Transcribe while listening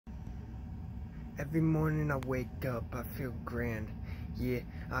Every morning I wake up, I feel grand. Yeah,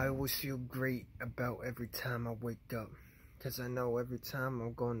 I always feel great about every time I wake up. 'Cause I know every time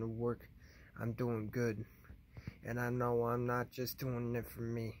I'm going to work, I'm doing good. And I know I'm not just doing it for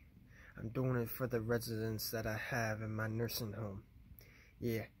me. I'm doing it for the residents that I have in my nursing home.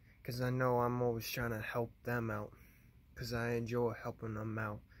 Yeah, 'cause I know I'm always trying to help them out. 'Cause I enjoy helping them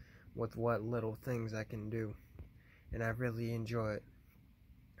out with what little things I can do. And I really enjoy it.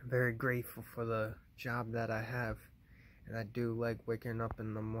 I'm very grateful for the job that I have, and I do like waking up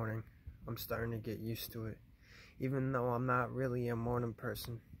in the morning. I'm starting to get used to it. Even though I'm not really a morning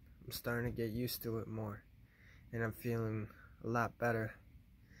person, I'm starting to get used to it more, and I'm feeling a lot better.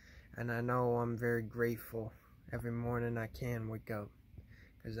 And I know I'm very grateful every morning I can wake up,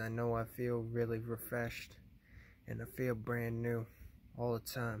 because I know I feel really refreshed, and I feel brand new all the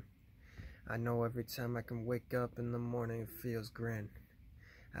time. I know every time I can wake up in the morning, it feels grand.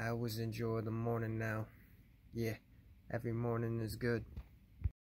 I always enjoy the morning now. Yeah, every morning is good.